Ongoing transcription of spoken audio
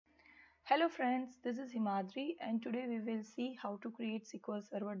Hello friends, this is Himadri and today we will see how to create SQL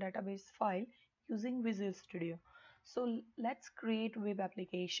Server database file using Visual Studio. So let's create web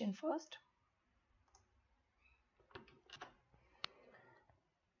application first.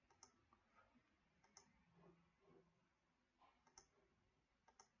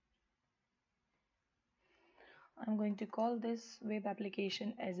 I'm going to call this web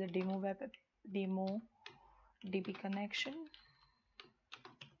application as a demo DB connection.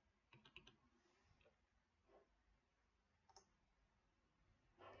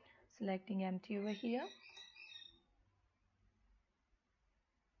 Selecting empty over here.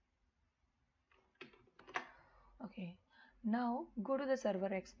 Okay, now go to the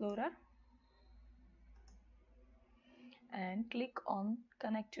Server Explorer and click on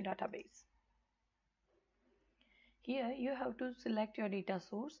Connect to Database. Here you have to select your data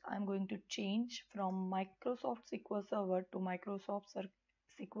source. I'm going to change from Microsoft SQL Server to Microsoft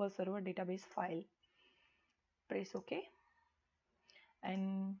SQL Server database file. Press OK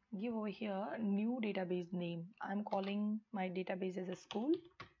and give over here a new database name. I'm calling my database as a school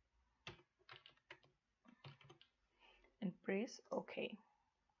and press OK.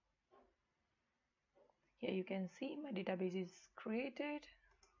 Here you can see my database is created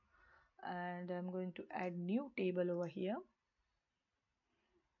and I'm going to add new table over here.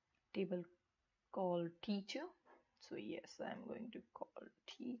 Table called teacher. So yes, I'm going to call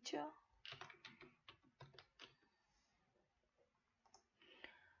teacher.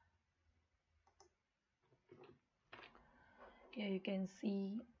 Here you can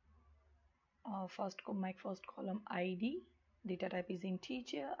see my first column ID, data type is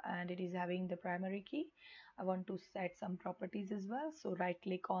integer and it is having the primary key. I want to set some properties as well, so right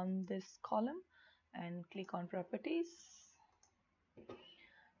click on this column and click on properties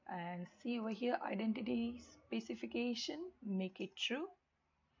and see over here identity specification, make it true.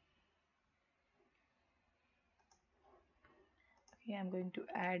 Okay, I'm going to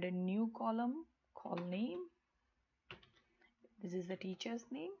add a new column called name. This is the teacher's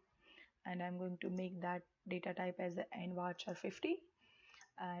name and I'm going to make that data type as the nvarchar 50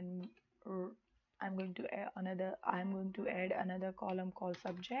 and I'm going to add another column called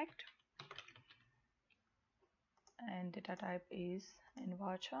subject and data type is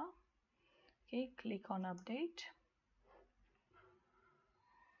nvarchar. Okay, click on update.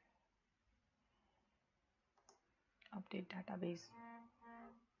 Update database.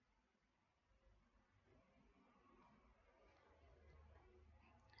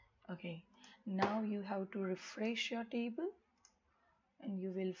 Okay, now you have to refresh your table and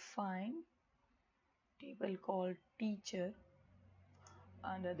you will find table called teacher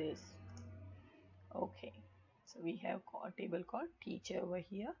under this. Okay, so we have a table called teacher over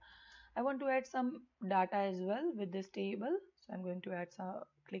here. I want to add some data as well with this table, so I'm going to add some,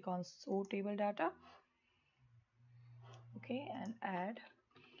 click on show table data. Okay, and add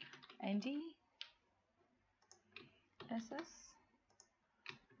nd ss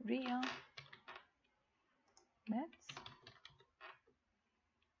ria maths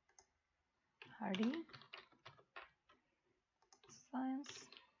hardy science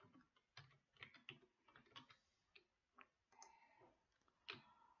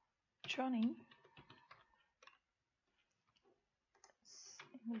Johnny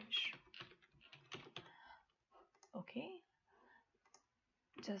English. Okay,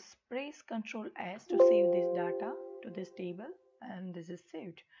 just press Ctrl S to save this data to this table and this is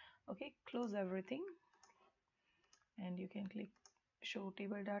saved. Okay, close everything and you can click show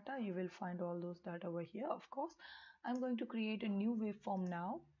table data. You will find all those data over here. Of course, I'm going to create a new waveform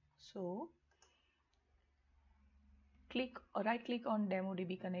now, so right click on demo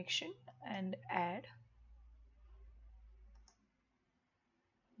DB connection and add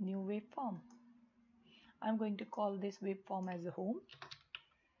new waveform. I'm going to call this waveform as a home.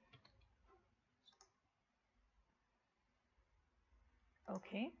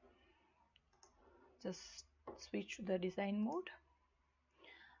 Okay, just switch to the design mode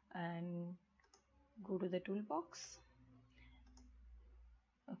and go to the toolbox.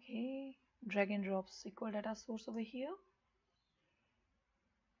 Okay, drag and drop SQL data source over here.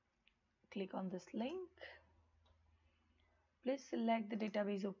 Click on this link. Please select the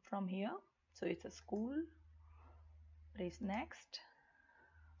database from here. So it's a school. Press next.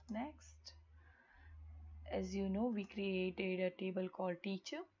 Next. As you know, we created a table called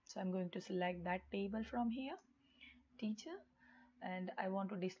teacher. So I'm going to select that table from here, teacher, and I want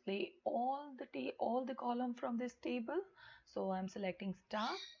to display all the column from this table. So I'm selecting star.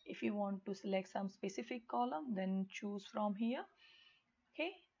 If you want to select some specific column, then choose from here.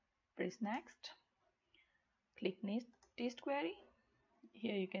 Okay, press next. Click next test query.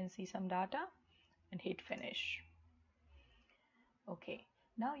 here you can see some data and hit finish. Okay,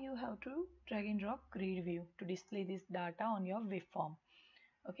 now you have to drag and drop Gridview to display this data on your waveform.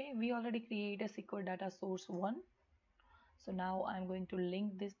 Okay, we already created a SQL data source 1. So now I'm going to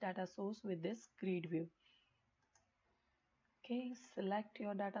link this data source with this Gridview. Okay, select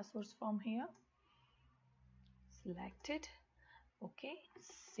your data source from here. Select it. Okay,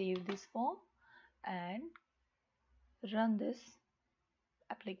 save this form and run this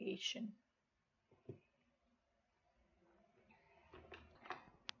application.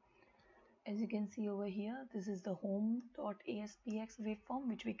 As you can see over here, this is the home.aspx waveform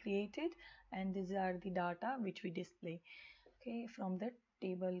which we created, and these are the data which we display, okay, from the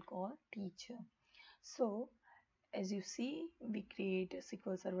table called teacher. So as you see, we create a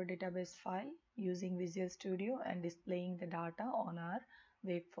SQL Server database file using Visual Studio and displaying the data on our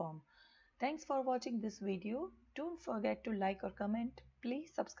waveform. Thanks for watching this video. Don't forget to like or comment.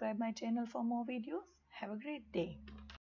 Please subscribe my channel for more videos. Have a great day.